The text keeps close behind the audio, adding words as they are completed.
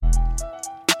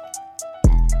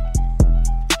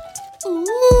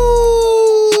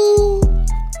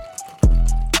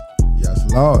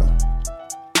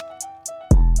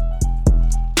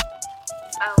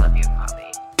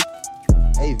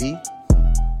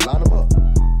Line them up.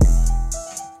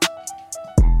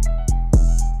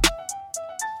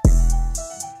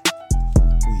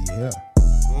 We here.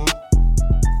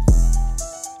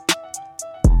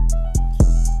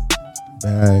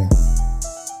 Bag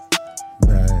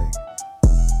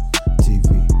TV.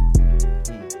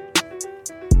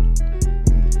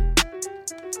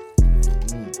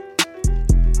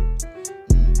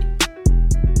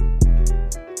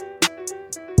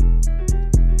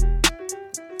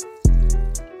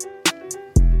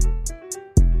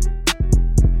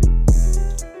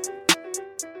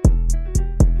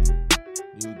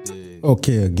 You did.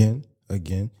 Okay, again.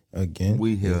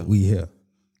 We here. We here.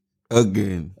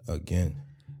 Again.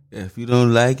 If you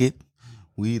don't like it,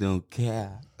 we don't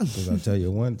care. Because I'll tell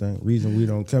you one thing. Reason we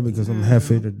don't care because I'm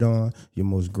Hefe the Dawn, your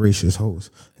most gracious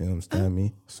host. You understand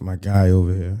me? It's my guy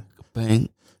over here. Bang.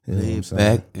 You know what Lay I'm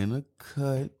saying? back in a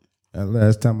cut. And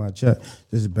last time I checked,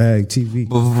 this is Bag TV.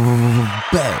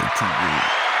 Bag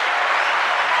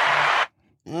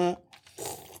TV.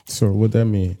 So what that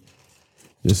mean?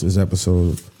 This is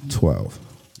episode 12.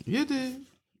 You did.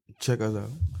 Check us out.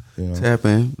 You know, Tap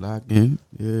in, lock in.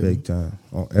 Yeah. big time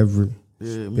on every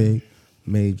Yeah, man. big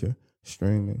major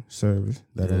streaming service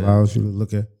that allows you to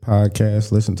look at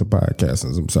podcasts, listen to podcasts.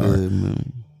 I'm sorry. Yeah,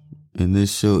 man. And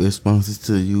this show is sponsored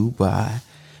to you by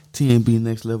TNB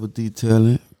Next Level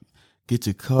Detailing. Get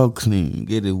your car clean,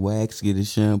 get it waxed, get it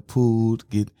shampooed,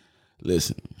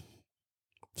 listen.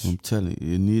 I'm telling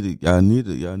you, y'all need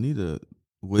to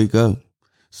wake up,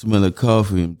 smell the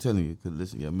coffee. I'm telling you, cause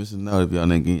listen, y'all missing out if y'all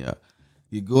ain't getting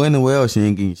you go anywhere else, you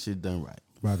ain't getting your shit done right.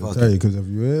 About to Fuck tell it. you, because if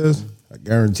you is, I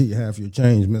guarantee half your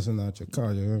change missing out your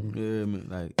car. You hear me? Yeah, man,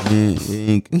 like man, it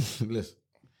ain't listen.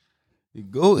 You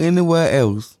go anywhere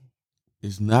else,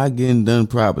 it's not getting done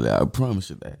properly. I promise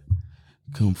you that.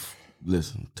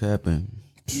 Listen, tap in,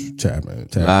 Chapman.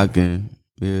 lock in.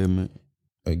 Yeah, man.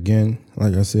 Again,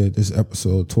 like I said, this is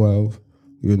episode 12.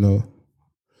 You know,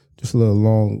 just a little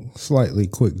long, slightly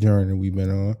quick journey we've been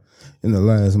on in the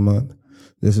last month.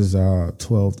 This is our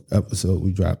 12th episode.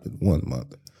 We dropped it 1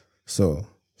 month. So,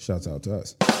 shouts out to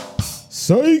us.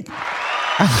 Psych!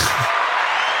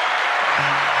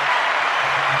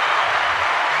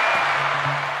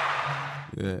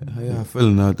 Yeah, how y'all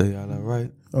feeling out there? Y'all all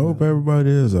right? I hope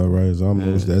everybody is all right. It's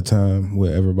almost that time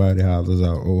where everybody hollers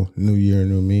out, oh, new year,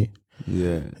 new me.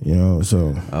 Yeah. You know,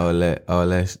 so All that.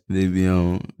 They be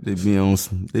on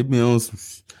some.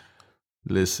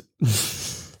 Listen.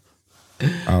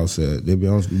 I'll say it. They be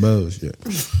on some bullshit.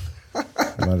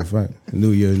 Matter of fact,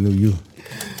 new year, new you.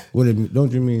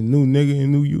 Don't you mean new nigga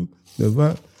and new you? The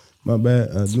fuck? My bad,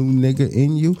 a new nigga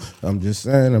in you? I'm just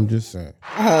saying. Round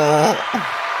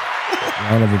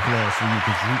of applause for you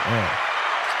because you are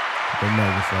the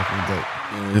motherfucking dope.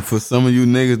 And for some of you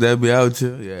niggas that be out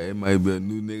here, yeah, it might be a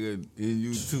new nigga in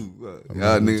you too.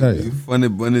 Y'all gonna tell niggas you. be funny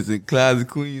bunnies and closet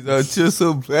queens out here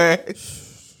so bad.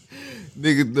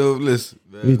 Niggas don't listen.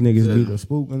 Man. These niggas be the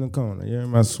spook in the corner. Yeah,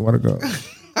 I swear to God. These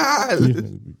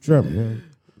niggas be tripping, man.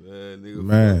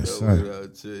 Man, son.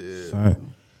 Out here, yeah.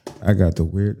 Son, I got the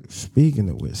weird. Speaking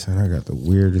of which, son, I got the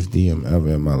weirdest DM ever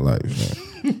in my life, man.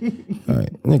 All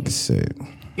right, nigga said.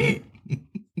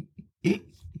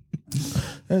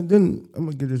 And then I'm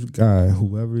gonna give this guy,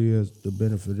 whoever he is, the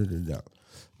benefit of the doubt,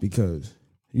 because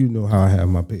you know how I have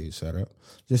my page set up,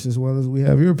 just as well as we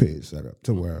have your page set up,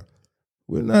 to where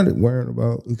we're not worrying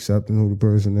about accepting who the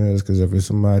person is, because if it's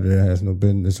somebody that has no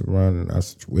business around in our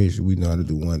situation, we know how to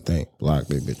do one thing: block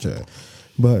their bitch ass.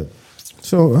 But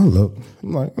so I look,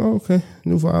 I'm like, oh, okay,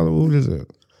 new follower, who is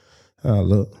it? I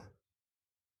look,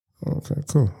 okay,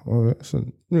 cool. Well, that's a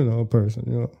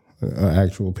person, an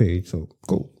actual page, so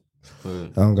cool. I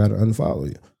don't got to unfollow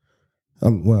you.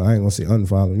 Well, I ain't gonna say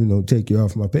unfollow, take you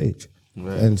off my page.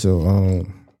 Right. And so,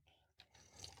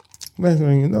 next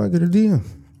thing you know, I get a DM.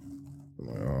 I'm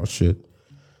like, oh shit,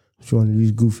 it's one of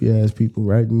these goofy ass people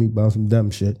writing me about some dumb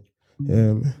shit.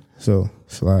 So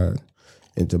slide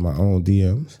into my own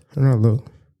DMs, and I look.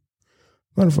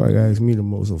 Motherfucker asked me the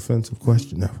most offensive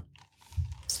question ever.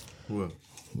 What?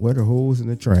 Where the hoes in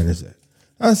the trainers at?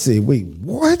 I said, wait,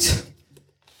 what?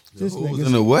 This Who's nigga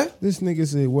in the what? This nigga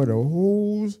said, where the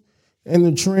hoes and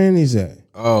the trannies at?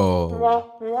 Oh,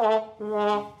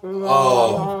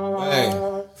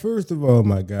 man. First of all,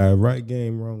 my guy, right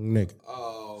game, wrong nigga.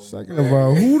 Oh, Second of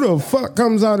all, who the fuck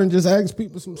comes out and just asks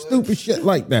people some stupid shit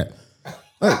like that?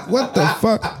 Like, what the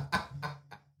fuck?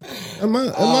 Am I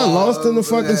lost in the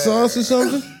fucking sauce or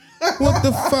something? What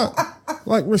the fuck?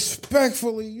 Like,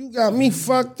 respectfully, you got me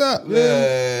fucked up,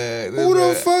 man. Who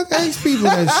the fuck asks people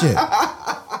that shit?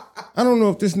 I don't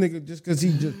know if this nigga just because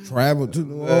he just traveled to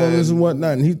New Orleans and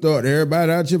whatnot, and he thought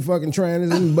everybody out here fucking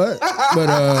trannies and butt.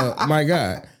 But my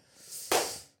God,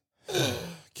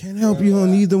 can't help you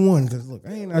on either one because look,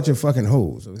 I ain't out your fucking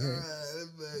hoes. Okay,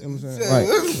 you know what I'm saying? Like,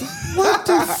 what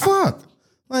the fuck?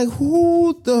 Like,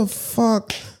 who the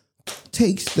fuck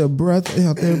takes the breath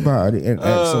out their body and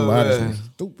asks somebody some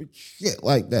stupid shit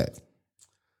like that?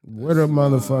 Where the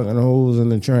motherfucking hoes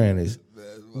and the trannies?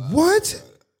 What?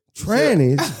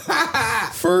 Trannies?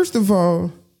 First of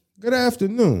all, good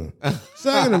afternoon.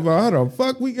 Second of all, how the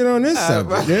fuck we get on this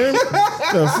subject? Yeah?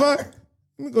 The fuck?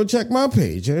 Let me go check my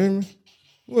page. Yeah?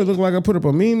 What, it look like I put up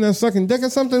a meme that's sucking dick or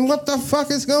something? What the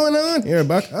fuck is going on here,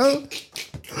 bucko?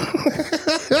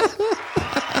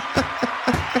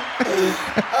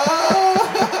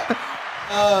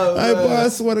 I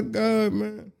swear to God,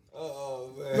 man.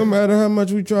 No matter how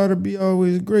much we try to be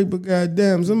always great, but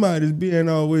goddamn, somebody's being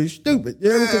always stupid.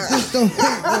 Yeah, because this don't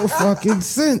make no fucking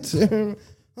sense.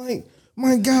 Like,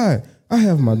 my God, I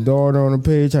have my daughter on the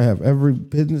page. I have every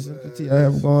business entity I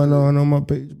have going on my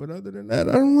page. But other than that,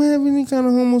 I don't have any kind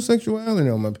of homosexuality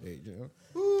on my page. You know?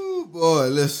 Ooh, boy,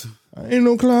 listen. I ain't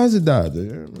no closet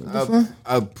doctor.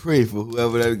 I pray for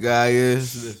whoever that guy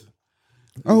is. Listen.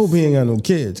 I hope he ain't got no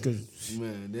kids, because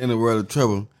man, they're in a world of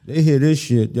trouble. They hear this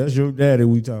shit. That's your daddy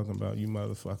we talking about, you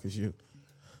motherfuckers, you.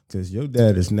 Because your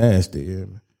dad is nasty, hear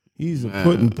me? He's a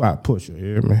pudding pot pusher,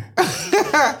 hear me?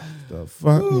 The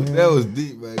fuck, ooh, man? that was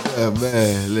deep right there,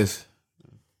 man. Listen.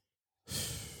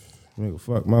 Nigga,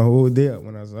 fuck my whole day up.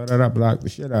 When I saw that, I blocked the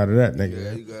shit out of that nigga.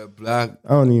 Yeah, you got blocked. I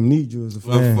don't even need you as a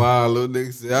fan. Little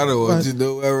nigga said, I don't want you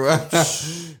nowhere.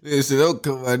 They said, don't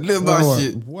come out, live my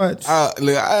shit. What?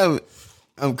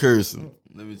 I'm cursing.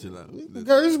 Let me chill out.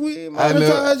 Curse, we ain't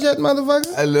monetized yet,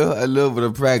 motherfucker. I love, but I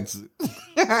practice.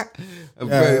 I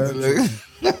practice.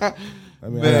 I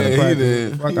mean, man, I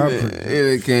he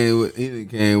done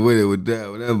came with it with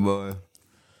that boy.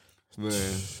 Man.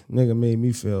 Nigga made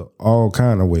me feel all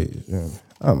kind of ways. You know?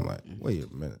 I'm like, wait a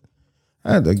minute.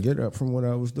 I had to get up from what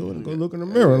I was doing and go look in the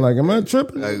mirror. Like, am I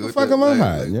tripping? Like, what the fuck am I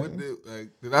hiding?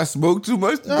 Did I smoke too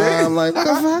much today? I'm like, what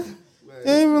the fuck?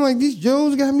 Ain't even like these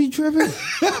Joes got me tripping. What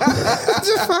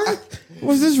the fuck?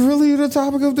 Was this really the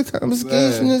topic of the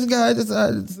conversation? This guy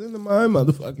decided to send to my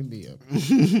motherfucking DM.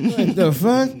 What the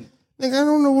fuck? Nigga, I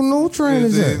don't know what no train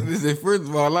is at. First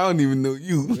of all, I don't even know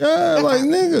you. Yeah, like,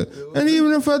 nigga. And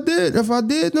even if I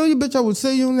did know you, bitch, I would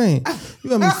say your name.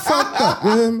 You got me fucked up, you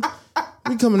hear me?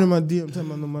 You coming in my DM talking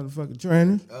about no motherfucking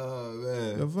trainers. Oh,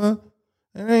 man. The fuck?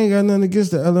 And I ain't got nothing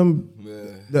against the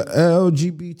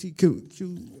LGBTQ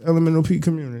LMNOP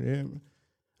community. Yeah,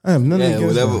 I have nothing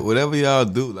against whatever y'all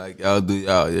do, like y'all do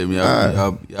y'all.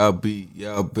 Y'all be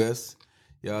y'all best.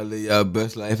 Y'all live y'all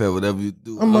best life at whatever you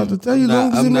do. I'm about to tell you,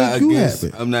 long as it make you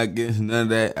happy. I'm not against none of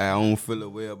that. I don't feel a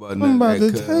way about none I'm about of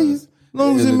that. to tell you,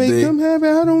 long as it make them happy,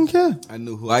 I don't care. I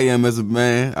know who I am as a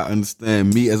man. I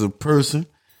understand me as a person.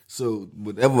 So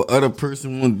whatever other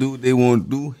person want to do, they want to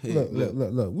do. Hey,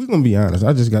 look. We're going to be honest.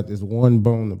 I just got this one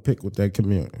bone to pick with that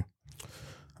community.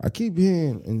 I keep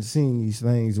hearing and seeing these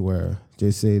things where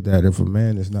they say that if a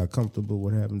man is not comfortable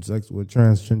with having sex with a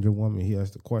transgender woman, he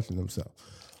has to question himself.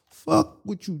 Fuck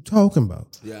what you talking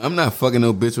about. Yeah, I'm not fucking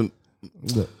no bitch.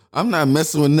 I'm not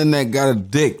messing with nothing that got a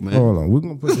dick, man. Hold on. We're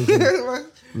going to put this in.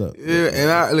 Look. Yeah, and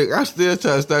I still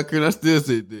try to start crying. I still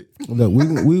say dick. Look,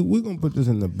 we're going to put this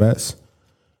in the best,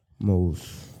 most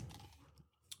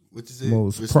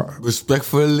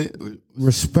respectfully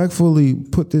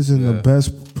put this in the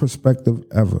best perspective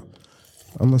ever.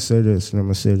 I'm going to say this, and I'm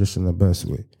going to say this in the best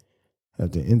way.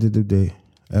 At the end of the day,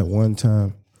 at one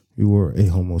time, you were a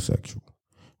homosexual.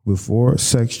 Before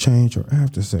sex change or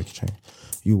after sex change,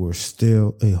 you were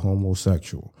still a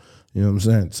homosexual. You know what I'm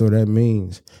saying? So that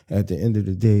means, at the end of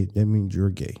the day, that means you're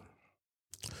gay.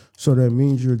 So that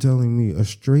means you're telling me a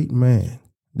straight man,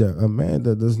 that a man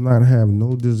that does not have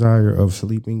no desire of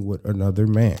sleeping with another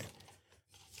man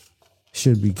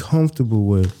should be comfortable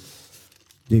with,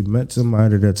 they met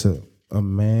somebody that's a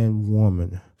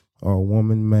man-woman or a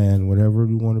woman-man, whatever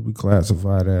you want to be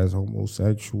classified as,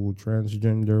 homosexual,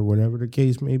 transgender, whatever the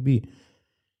case may be.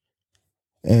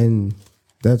 And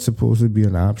that's supposed to be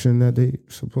an option that they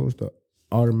supposed to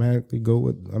automatically go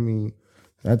with. I mean,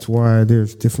 that's why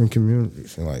there's different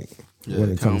communities, like, when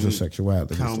it comes to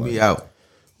sexuality. Count me out.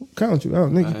 Count you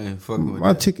out, nigga. I ain't fucking with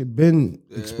my that. ticket been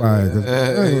expired.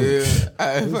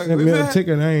 I ain't fucking sent with me that. a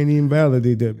ticket and I ain't even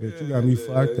validate that bitch. You got me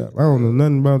fucked up. I don't know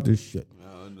nothing about this shit.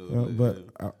 But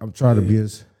I'm trying to be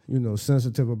as,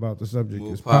 sensitive about the subject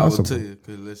as possible. To you,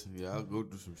 cause listen, y'all go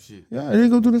through some shit. Yeah, they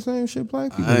go through the same shit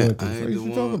black people went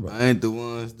through. I ain't the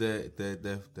ones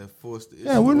that forced the issue.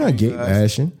 Yeah, we're not gay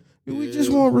bashing. We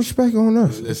just want respect on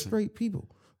us. As straight people.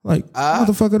 Like,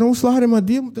 motherfucker, don't slide in my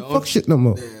DM with the fuck shit no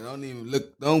more. Yeah,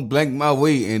 don't blank my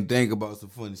way and think about some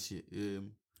funny shit. Yeah.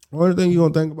 The only thing you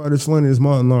gonna think about is funny is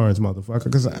Martin Lawrence, motherfucker,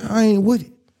 because I ain't with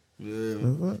it.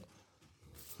 Yeah.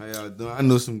 How y'all doing? I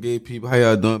know some gay people. How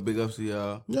y'all doing? Big ups to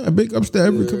y'all. Yeah, big ups to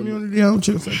every community out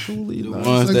here, sexually,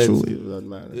 non-sexually. It doesn't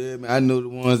matter. Yeah, man, I know the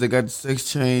ones that got the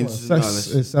sex changes.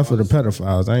 Except for the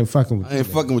pedophiles. I ain't fucking with you. I ain't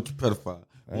fucking with you pedophile.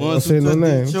 Ones who touch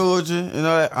their children and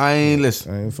all that, I ain't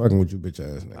listen. I ain't fucking with you, bitch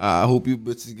ass nigga. I hope you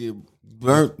bitches get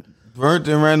burnt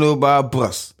and ran over by a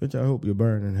bus. Bitch, I hope you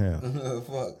burn in hell. Fuck. You know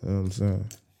what I'm saying?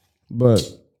 But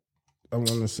I want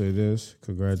to say this.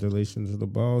 Congratulations to the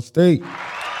Ball State.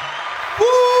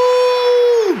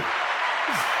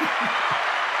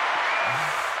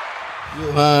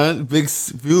 Johan, big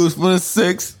views for the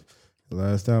 6.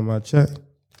 Last time I checked,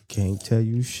 can't tell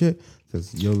you shit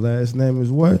because your last name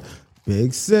is what?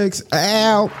 Big 6.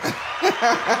 Ow! You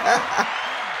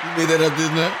made that up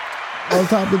just now? On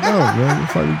top of the dome, man. What the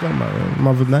fuck you talking about, man?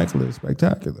 My vernacular is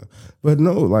spectacular. But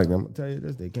no, like, I'm going to tell you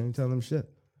this. They can't tell them shit.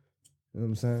 You know what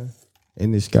I'm saying?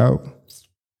 In the scout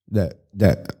that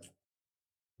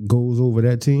goes over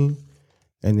that team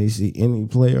and they see any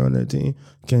player on that team,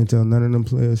 can't tell none of them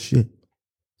players shit.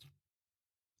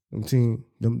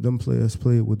 Them players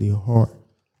play with their heart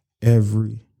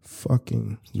every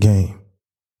fucking game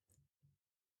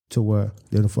to where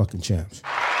they're the fucking champs.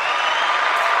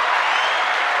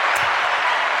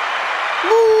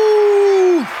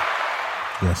 Woo!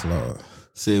 Yes, Lord.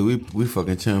 See, we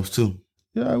fucking champs too.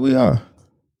 Yeah, we are.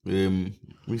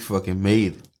 We fucking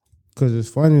made it. Because it's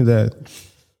funny that,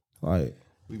 like,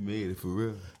 we made it for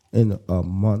real. In a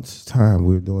month's time,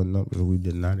 we're doing numbers we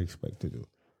did not expect to do.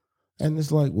 And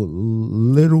it's like with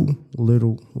little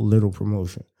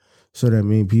promotion. So that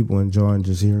means people enjoying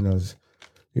just hearing us,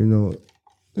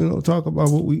 talk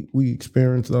about what we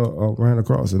experienced or ran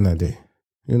across in that day.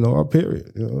 Our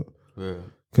period, Yeah.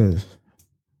 Because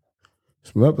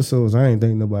some episodes I ain't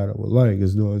think nobody would like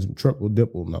is doing some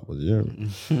triple-dipple numbers,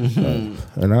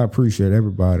 and I appreciate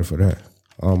everybody for that.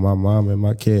 My mom and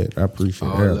my kid, I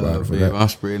appreciate everybody for that. I'm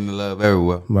spreading the love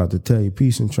everywhere. I'm about to tell you,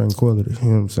 peace and tranquility. You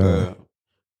know what I'm saying? Yeah.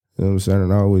 You know what I'm saying?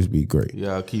 And always be great.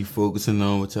 Y'all keep focusing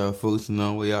on what y'all focusing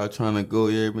on, where y'all trying to go.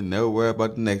 Yeah, but never worry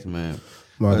about the next man,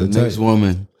 or the next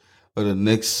woman, or the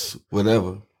next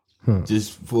whatever.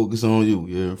 Just focus on you.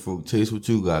 Yeah, chase what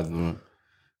you got going.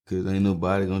 Because ain't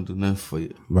nobody going to do nothing for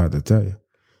you. About to tell you.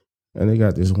 And they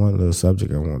got this one little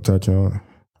subject I want to touch on.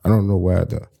 I don't know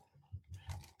whether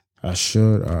I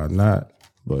should or not,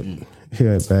 but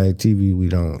here at Bag TV, we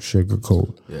don't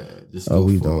sugarcoat. Yeah, just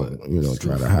we don't,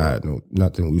 try to hide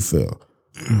nothing we feel.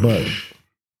 But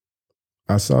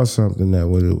I saw something that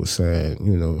what it was saying,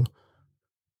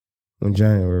 when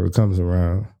January comes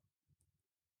around,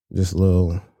 this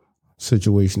little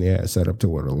situation they had set up to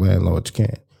where the landlords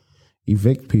can't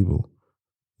evict people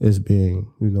is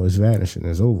being, is vanishing,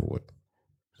 is over with.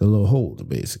 The little hold,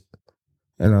 basically.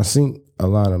 And I seen a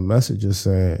lot of messages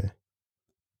saying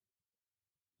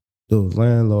those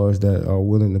landlords that are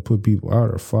willing to put people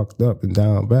out are fucked up and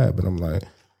down bad. But I'm like,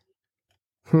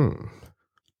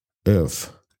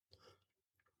 if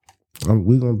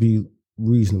we're going to be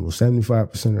reasonable,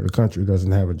 75% of the country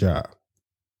doesn't have a job.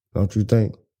 Don't you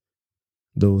think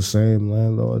those same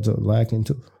landlords are lacking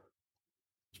too?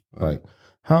 Like,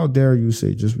 how dare you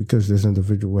say just because this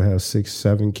individual will have 6,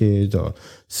 7 kids or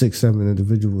 6, 7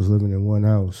 individuals living in one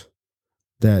house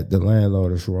that the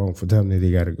landlord is wrong for telling them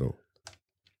they got to go?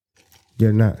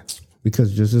 They're not.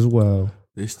 Because just as well.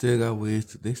 They still got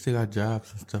they still got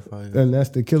jobs and stuff like that. And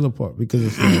that's the killer part because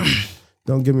it's like,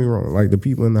 don't get me wrong, like the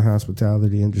people in the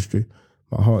hospitality industry,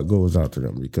 my heart goes out to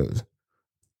them because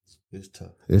it's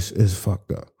tough. It's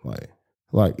fucked up.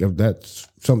 Like if that's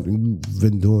something you've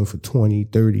been doing for 20,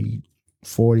 30,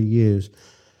 40 years,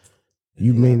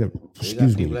 you may not,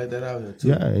 excuse me. Like that out here too.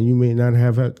 Yeah, and you may not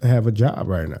have a job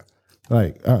right now.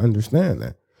 Like, I understand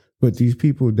that. But these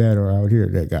people that are out here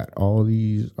that got all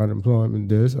these unemployment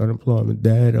this, unemployment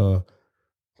that,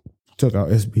 took out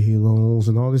SBA loans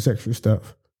and all this extra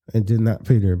stuff and did not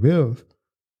pay their bills,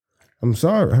 I'm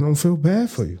sorry, I don't feel bad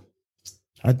for you.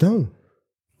 I don't.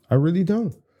 I really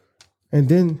don't. And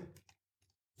then,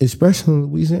 especially in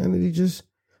Louisiana, they just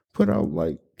put out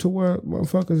like to where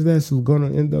motherfuckers that's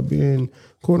gonna end up being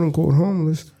quote unquote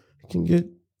homeless can get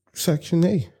Section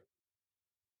A.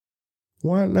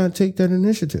 Why not take that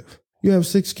initiative? You have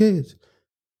 6 kids.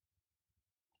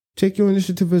 Take your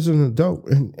initiative as an adult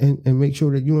and make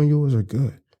sure that you and yours are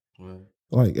good. Right.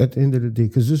 Like at the end of the day,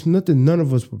 because there's nothing none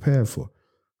of us prepared for.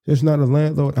 There's not a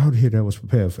landlord out here that was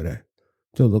prepared for that.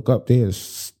 To look up,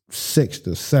 there's 6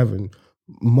 to 7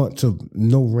 months of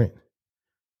no rent.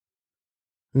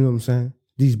 You know what I'm saying?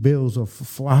 These bills are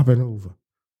flopping over.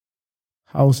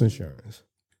 House insurance,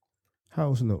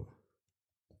 house note,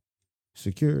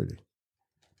 security.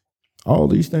 All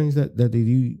these things that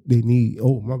they need.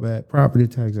 Oh, my bad. Property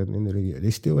tax at the end of the year.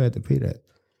 They still had to pay that.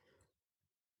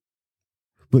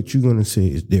 But you're going to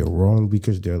say they're wrong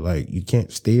because they're like, you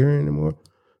can't stay here anymore?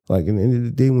 Like, at the end of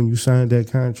the day, when you signed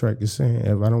that contract, it's saying,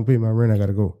 if I don't pay my rent, I got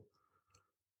to go.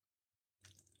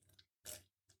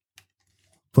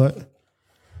 But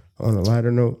on a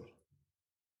lighter note,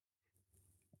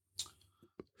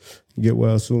 get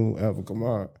well soon, Alpha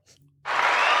Kamara.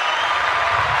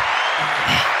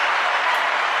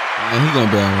 Man, he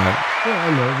gonna be all right. Yeah, I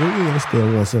know, but we still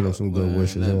want to send him some good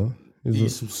wishes. Eat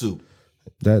some soup.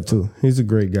 That too. He's a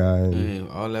great guy. Man,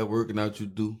 all that working out you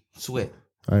do, sweat.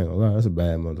 I ain't gonna lie, that's a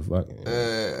bad motherfucker.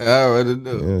 I already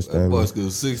know. That boy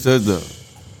scored 6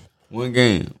 touchdowns. One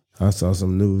game. I saw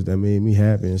some news that made me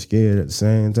happy and scared at the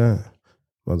same time.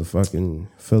 Motherfucking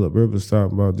Phillip Rivers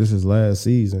talking about this is last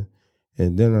season.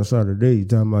 And then I saw today he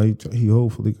talking about he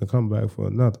hopefully can come back for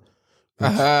another. You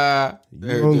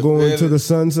gonna go into the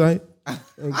sunset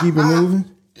and keep it moving?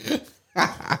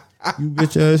 You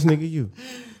bitch ass nigga, you.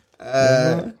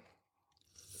 That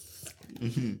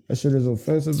shit is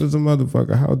offensive as a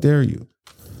motherfucker. How dare you?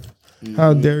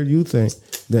 How dare you think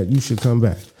that you should come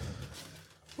back?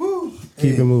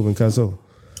 Keep it moving, Caso.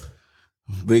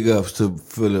 Big ups to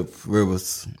Phillip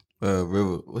Rivers.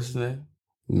 What's his name?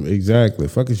 Exactly.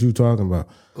 Fuck is you talking about?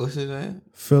 What's his name?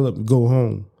 Phillip Go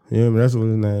Home. Yeah, that's what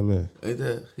his name is. Ain't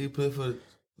that he played for the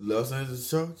Los Angeles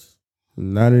Chargers?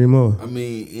 Not anymore. I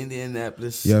mean,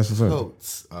 Indianapolis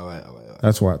Colts. All right.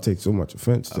 That's why I take so much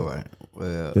offense to all right.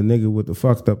 Well, the nigga with the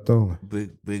fucked up throwing.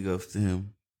 Big ups to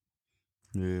him.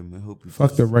 Yeah, man. Hope you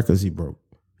fuck the records he broke.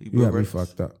 He got me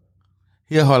fucked up.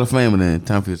 He a Hall of Famer then.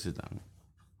 Time for you to sit down.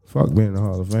 Fuck being a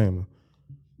Hall of Famer.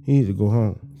 He need to go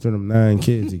home to them 9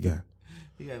 kids he got.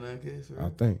 He got 9 kids, right? I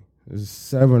think. It's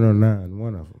 7 or 9,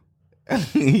 one of them.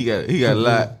 he got a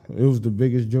lot. It was the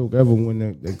biggest joke ever when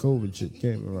that COVID shit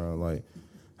came around. Like,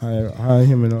 how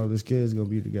him and all his kids gonna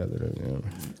be together? Then, you know?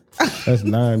 That's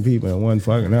 9 people and one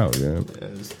fucking out. You know? Yeah,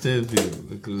 it's 10 people,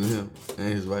 including him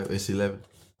and his wife. It's 11.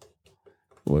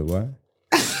 Wait, what?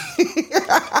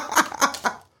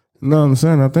 No, I'm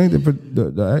saying I think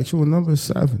the actual number is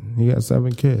 7. He got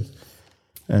 7 kids,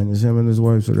 and it's him and his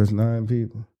wife, so that's 9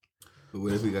 people. But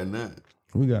what if we got 9?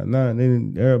 We got 9. They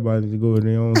didn't. Everybody to go in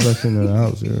their own section of the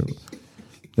house. Yeah.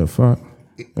 The fuck?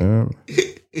 Yeah.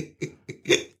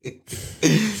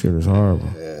 Shit is horrible.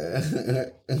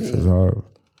 Shit is horrible.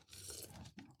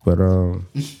 But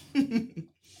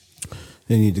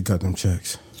they need to cut them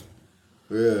checks.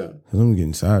 Yeah. Cause I'm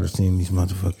getting tired of seeing these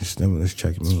motherfucking stimulus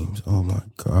check memes. Oh my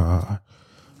god.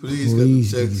 Please cut them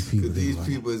checks. Because these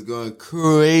people is going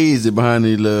crazy behind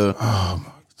these little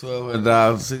 $1,200,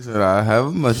 $600,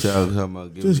 however much y'all talking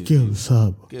about. Just give them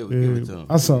sub. Give it to them.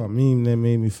 I saw a meme that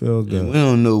made me feel good. We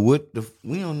don't know what Joe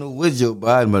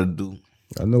Biden about to do.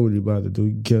 I know what he about to do.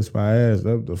 He kiss my ass.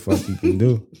 That's what the fuck he can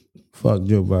do. Fuck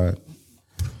Joe Biden.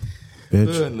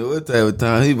 Bitch. I don't know what type of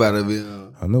time he about to be on.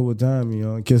 I know what time he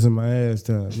on. Kissing my ass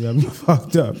time. Yeah, I'm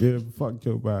fucked up. Yeah, fuck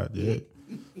Joe Biden. Yeah.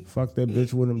 Fuck that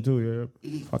bitch with him too.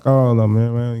 Yeah. Fuck all of them,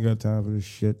 man. I ain't got time for this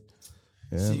shit.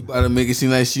 Yeah. She about to make it seem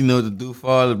like she know what to do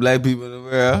for all the black people in the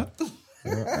world.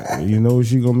 Yeah, you know what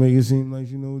she gonna make it seem like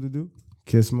she know what to do?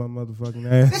 Kiss my motherfucking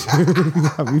ass.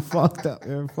 Got me fucked up.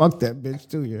 Yeah. Fuck that bitch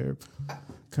too. Yeah.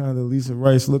 Kind of Lisa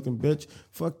Rice looking bitch.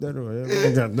 Fuck that. Yeah.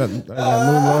 I got nothing. I got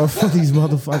no love for these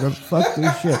motherfuckers. Fuck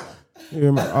this shit. You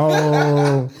hear me?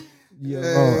 Oh,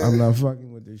 yeah. I'm not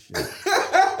fucking with this shit.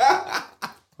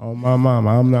 Oh, my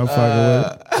mama, I'm not fucking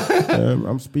with it.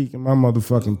 I'm speaking my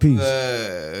motherfucking piece.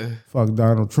 Fuck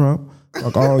Donald Trump.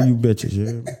 Fuck all you bitches,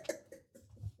 yeah.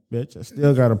 Bitch, I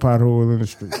still got a pothole in the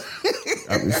street.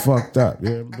 Got me fucked up,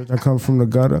 yeah. Bitch, I come from the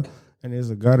gutter, and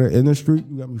there's a gutter in the street.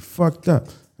 You got me fucked up.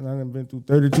 And I done been through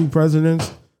 32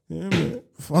 presidents. Yeah, man.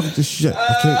 Fuck this shit.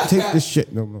 I can't take this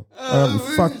shit no more. I got me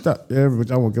fucked up. Yeah,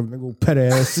 bitch, I won't give a nigga petty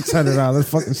ass $600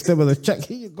 fucking stimulus check.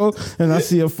 Here you go. And I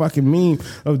see a fucking meme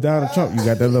of Donald Trump. You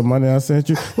got that little money I sent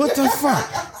you? What the fuck?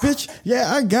 Bitch,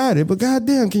 yeah, I got it. But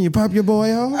goddamn, can you pop your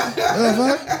boy off? The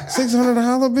fuck?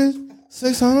 $600, bitch?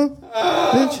 600?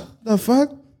 Bitch, the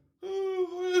fuck?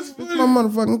 Bitch, my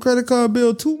motherfucking credit card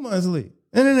bill 2 months late.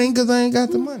 And it ain't because I ain't got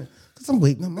the money. Because I'm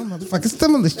waiting on my motherfucking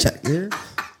stimulus check, yeah?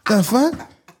 The fuck?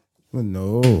 But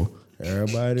no,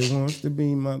 everybody wants to be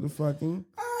motherfucking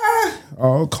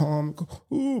all calm.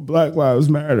 Ooh, Black Lives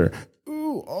Matter.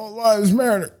 Ooh, all lives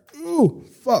matter. Ooh,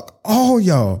 fuck all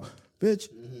y'all. Bitch,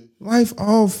 life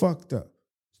all fucked up.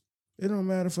 It don't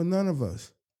matter for none of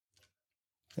us.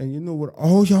 And you know what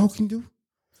all y'all can do?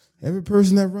 Every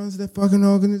person that runs that fucking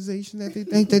organization that they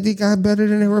think that they got better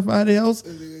than everybody else,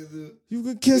 you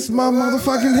can kiss my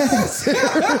motherfucking ass.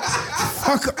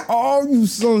 Fuck all you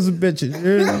sons of bitches.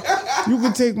 You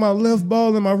can take my left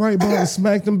ball and my right ball and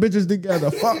smack them bitches together.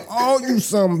 Fuck all you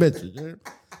some bitches.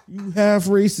 You half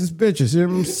racist bitches.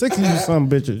 I'm sick of you some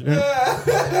bitches.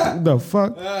 What the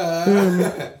fuck?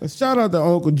 Shout out to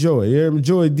Uncle Joey.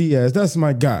 Joey Diaz. That's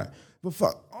my guy. But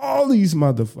fuck all these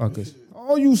motherfuckers.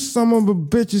 All you some of the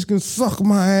bitches can suck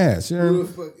my ass. Who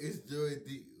the fuck is Joey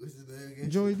D? What's his name again?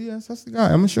 Joey Diaz, that's the guy.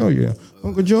 I'm gonna show you.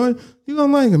 Uncle Joey, you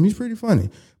gonna like him. He's pretty funny.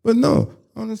 But no,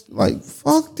 honestly, like,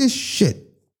 fuck this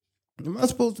shit. Am I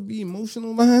supposed to be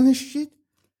emotional behind this shit?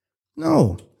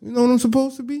 No. You know what I'm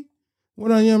supposed to be?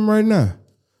 What I am right now.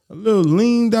 A little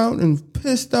leaned out and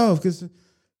pissed off because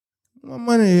my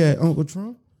money at Uncle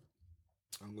Trump.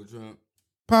 Uncle Trump.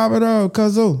 Pop it out,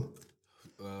 cuzzo.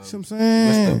 See what I'm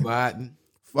saying? Mr. Biden.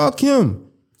 Fuck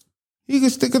him. He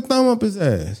could stick a thumb up his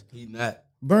ass. He not.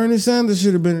 Bernie Sanders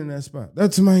should have been in that spot.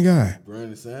 That's my guy.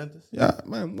 Bernie Sanders? Yeah,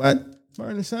 man, what?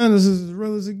 Bernie Sanders is as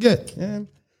real as it gets, man.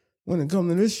 When it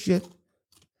comes to this shit.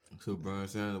 So Bernie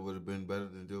Sanders would have been better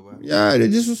than Joe Biden? Yeah, they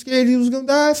just was scared he was going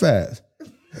to die fast.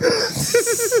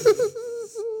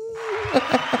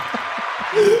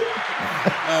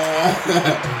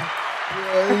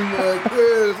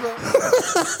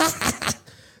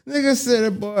 Nigga said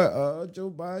that boy, Joe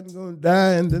Biden gonna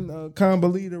die, and then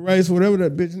Condoleezza Rice, whatever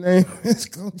that bitch name is,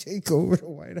 gonna take over the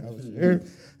White House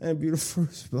and be the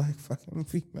first black fucking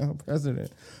female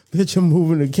president. Bitch, I'm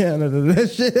moving to Canada.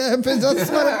 That shit happens. I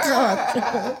swear to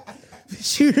God.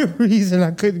 Bitch, you the reason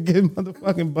I couldn't get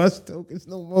motherfucking bus tokens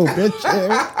no more, bitch.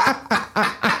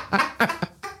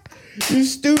 You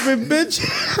stupid bitch.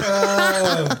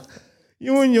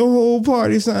 You and your whole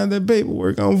party signed that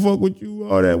paperwork. I don't fuck with you,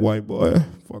 all that white boy.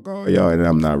 Fuck all y'all, and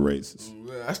I'm not racist.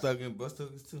 I started getting bus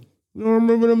tokens too. You don't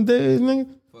remember them days, nigga?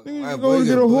 Niggas go to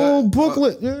get a whole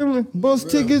booklet. Yeah, bus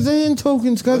tickets and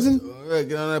tokens, cousin.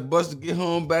 Get on that bus to get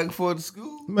home back and forth to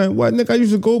school. Man, what, nigga? I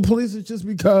used to go places just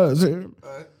because. It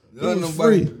was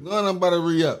free. None of them about to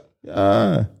re-up.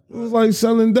 Yeah, it was like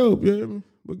selling dope, yeah.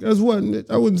 But guess what?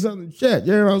 I wasn't selling chat,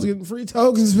 yeah. I was getting free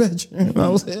tokens, bitch. I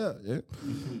was here, yeah.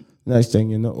 Next thing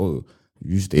you know,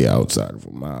 you stay outside of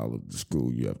a mile of the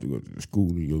school. You have to go to the school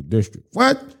in your district.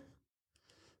 What?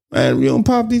 Man, you don't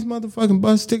pop these motherfucking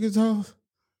bus tickets off.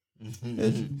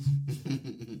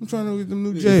 I'm trying to get them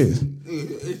new J's.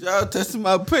 Is y'all testing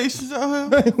my patience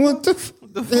out here? Hey, what the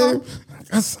fuck? I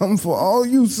got something for all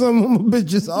you some of my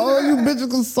bitches. All you bitches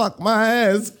can suck my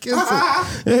ass. Kiss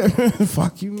it.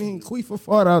 Fuck you mean queefer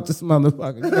fart out this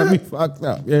motherfucker. You got me fucked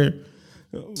up, yeah.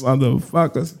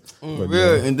 Motherfuckers.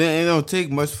 Real, and then it don't take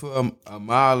much for a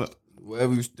mile,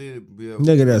 wherever you stay.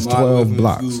 Nigga, that's 12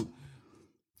 blocks.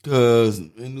 Because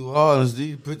in New Orleans,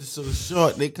 these bitches so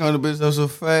short, they come to bitches up so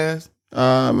fast.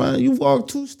 Man, you walk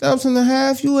 2 steps and a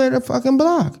half, you at a fucking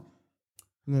block.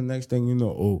 And the next thing you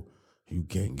know, you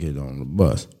can't get on the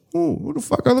bus. Oh, who the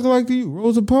fuck I look like to you?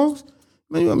 Rosa Parks?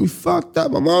 Man, you got me fucked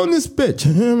up. I'm on this bitch.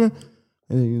 And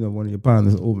then, one of your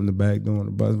partners opened the back door on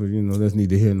the bus, but, that's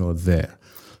neither here nor there.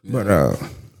 Yeah. But,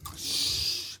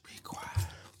 shh, be quiet.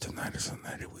 Tonight is the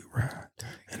night that we ride.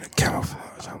 And the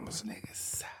camouflage almost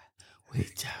niggas.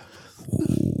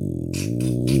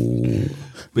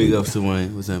 Big up to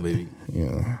Wayne. What's up, baby?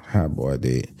 Hot boy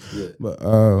did. Yeah. But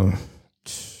I'm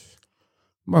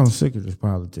sick of this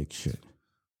politics shit.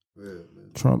 Yeah,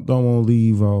 Trump don't want to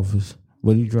leave office,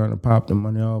 but he trying to pop the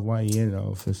money off while he in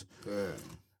office. Yeah.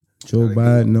 Joe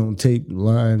Biden on tape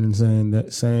lying and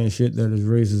saying shit that is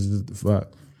racist as the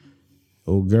fuck.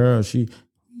 Oh girl, we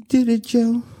did it,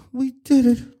 Joe. We did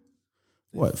it.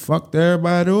 What, fucked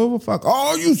everybody over? Fuck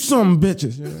all you some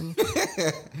bitches. You know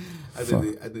what I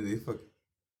mean? I did it. Fuck.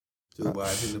 Joe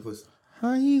Biden hit the pussy.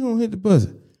 How he gonna hit the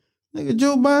pussy? Nigga,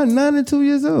 Joe Biden, 92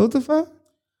 years old. What the fuck?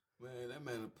 Man, that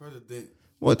man the president.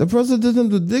 What, the president of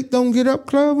the dick don't get up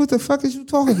club? What the fuck is you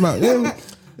talking about?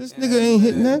 This nigga ain't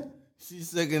hitting that. She's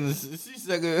second.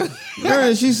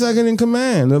 Yeah, she's second in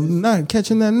command of not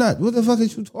catching that nut. What the fuck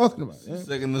is you talking about? She's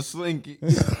second to Slinky. She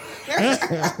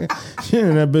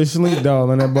ain't that bitch Slink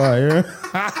doll in that bar, yeah?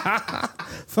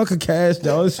 Fuck a cash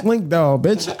doll, it's Slink doll,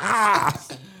 bitch.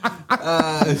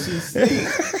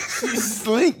 She's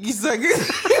Slinky second.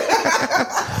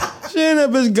 She ain't that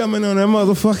bitch gumming on that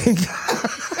motherfucking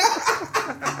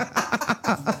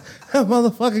that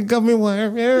motherfucking gummy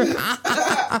wire,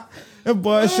 yeah? That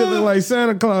boy shit look like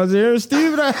Santa Claus here,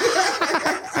 Steve.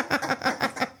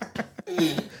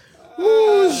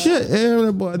 Ooh, shit. Yeah,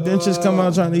 that boy dentures come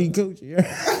out trying to eat coochie. Yeah.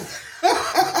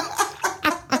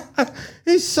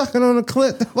 He's sucking on a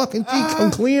clit. The fucking teeth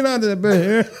come clean out of the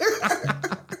bed.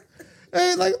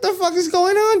 Hey, like, what the fuck is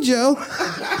going on, Joe?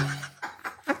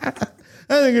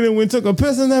 That nigga then went took a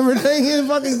piss and everything. His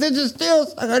fucking digits still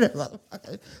sucking it,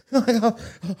 motherfucker.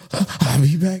 I'll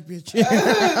be back, bitch.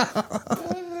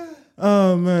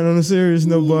 Oh man, on a serious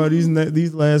note, boy,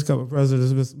 these last couple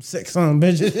presidents been some sick son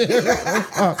bitches.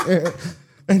 Fuck, yeah.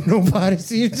 Ain't nobody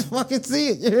see it, just fucking see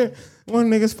it. Yeah. One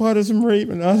nigga's part of some rape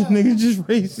and the other nigga just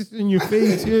racist in your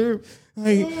face. Yeah.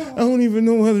 Like, I don't even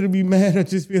know whether to be mad or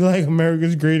just be like,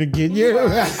 America's great again.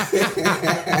 Yeah.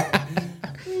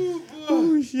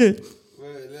 Oh shit.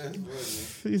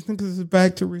 These niggas is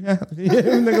back to reality. Yeah,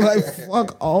 nigga like,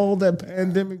 fuck all that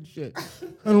pandemic shit.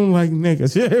 I don't like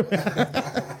niggas. Yeah.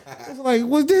 It's like,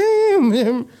 well, damn,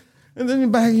 man. And then in the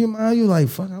back of your mind, you like,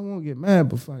 fuck, I won't get mad,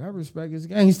 but fuck, I respect his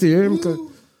gangster. Yeah?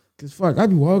 Because fuck, I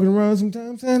be walking around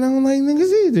sometimes saying I don't like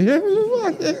niggas either. Yeah?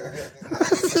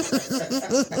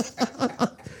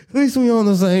 At least we on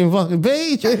the same fucking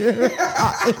page.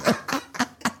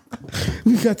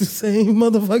 We got the same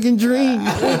motherfucking dreams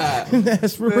and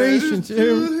aspirations.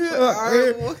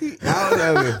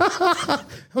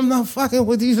 I'm not fucking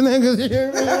with these niggas.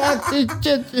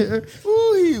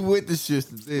 Ooh, he with the shit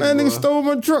today. Man, nigga stole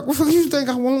my truck. What the fuck you think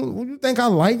I want? You think I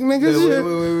like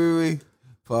niggas? Wait.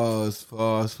 Pause.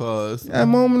 That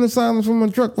moment of silence from my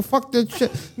truck. Well, fuck that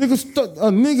shit.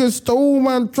 Nigga stole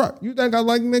my truck. You think I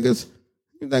like niggas?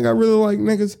 You think I really like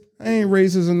niggas? I ain't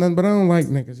racist or nothing, but I don't like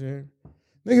niggas, yeah.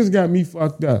 Niggas got me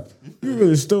fucked up. You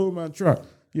really stole my truck.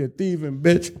 You thieving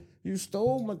bitch. You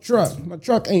stole my truck. My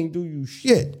truck ain't do you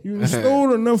shit. You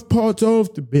stole enough parts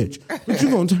off the bitch. But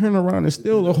you gonna turn around and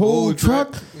steal the whole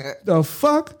truck? The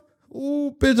fuck?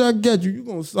 Ooh, bitch, I get you. You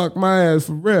gonna suck my ass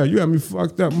for real. You got me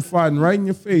fucked up. I'm fighting right in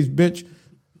your face, bitch.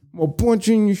 I'm gonna punch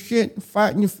you in your shit,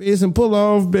 fight in your face, and pull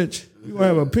off, bitch. You gonna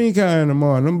have a pink eye in the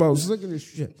morning. I'm about sick of this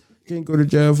shit. Can't go to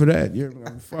jail for that. You're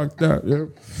fucked up, yeah.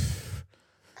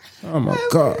 Oh my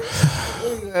God.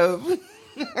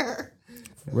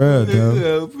 Real,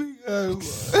 dude.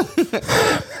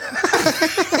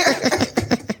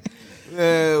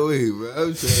 Wait, bro.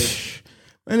 I'm sorry.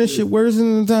 Man, this shit worse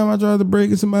than the time I tried to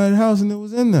break in somebody's house and it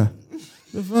was in there.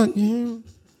 The fuck, you hear me?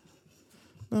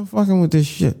 I'm fucking with this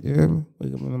shit, you hear me?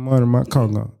 Wake up in the morning, my car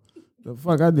gone. The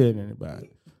fuck I did anybody?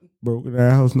 Broke in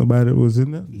that house, nobody was in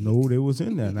there? No, they was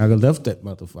in there. And I left that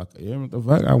motherfucker, you hear me? The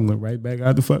fuck? I went right back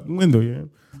out the fucking window, you hear me?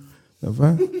 The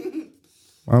fuck?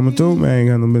 Mama told me I ain't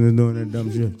got no business doing that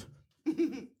dumb shit.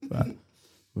 But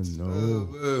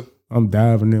no. I'm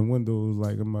diving in windows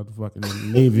like a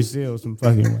motherfucking Navy SEAL, some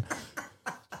fucking.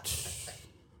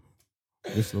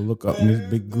 Just to look up and this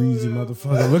big greasy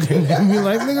motherfucker looking at me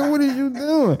like, nigga, what are you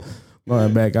doing?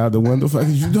 Going back out the window, fuck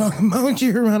is you talking about?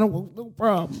 You're around no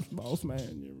problems, boss man.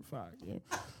 You're fine. Yeah.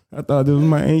 I thought this was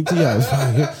my auntie.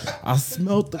 I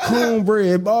smelt the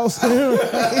cornbread, boss. You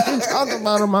talking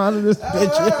about him out of this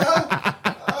bitch.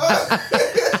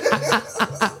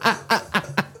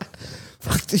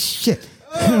 Fuck this shit.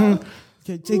 Can't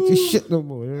take this shit no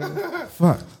more. Yeah?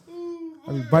 Fuck.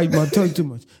 I be biting my tongue too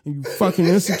much. And you fucking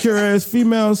insecure ass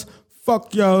females,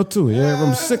 fuck y'all too. Yeah,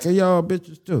 I'm sick of y'all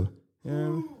bitches too. Yeah.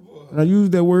 And I use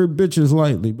that word bitches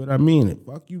lightly, but I mean it.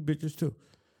 Fuck you bitches too.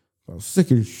 I'm sick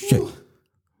of this shit.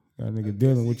 Got nigga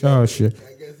dealing with y'all shit.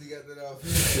 I guess he got that off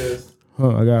his chest.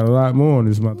 I got a lot more on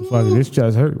this motherfucker. This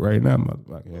chest hurt right now,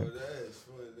 motherfucker. Yeah.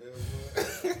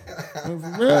 For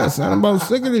real, son, I'm about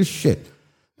sick of this shit.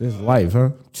 This life, huh?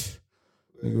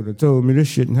 Nigga would have told me this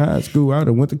shit in high school. I would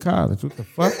have went to college. What the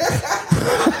fuck?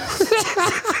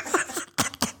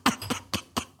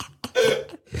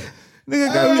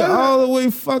 Nigga got me all the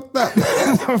way fucked up.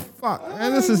 Fuck,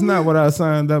 man, this is not what I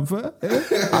signed up for.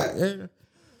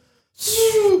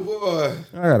 Ooh, boy.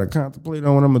 I gotta contemplate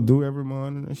on what I'm gonna do every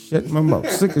morning and shit. I'm about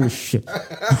sick of this shit.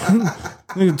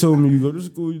 Nigga told me you go to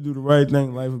school, you do the right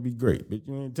thing, life will be great. But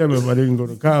you ain't tell me if I didn't go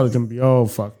to college and be all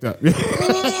fucked up.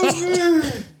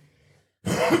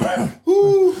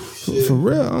 For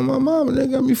real, on my mama, they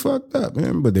got me fucked up,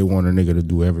 man. But they want a nigga to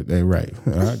do everything right.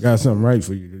 I got something right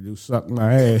for you to do, suck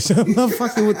my ass. I'm not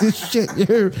fucking with this shit, you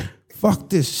heard? Fuck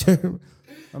this shit.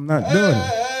 I'm not doing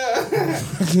it.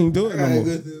 I can't do it no more.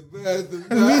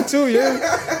 Me too, yeah.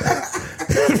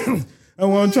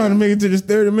 I'm trying to make it to this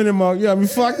 30-minute mark. Yeah, I be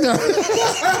fucked up.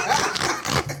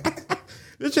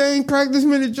 Bitch, I ain't cracked this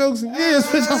many jokes in years,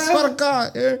 bitch. I swear to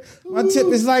God, yeah. My tip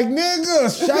is like, nigga,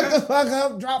 shut the fuck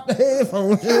up, drop the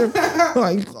headphones. Yeah.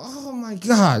 Like, oh my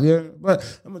God, yeah. But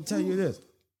I'm gonna tell you this.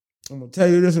 I'm gonna tell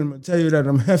you this, and I'm gonna tell you that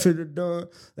I'm hefty to done.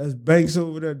 That's Banks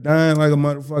over there dying like a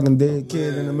motherfucking dead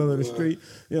kid in the middle of the street.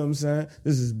 You know what I'm saying?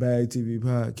 This is Bag TV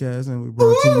Podcast, and we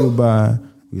brought to you by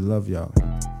We Love Y'all.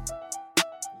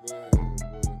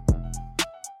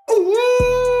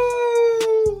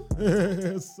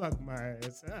 Suck my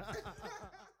ass.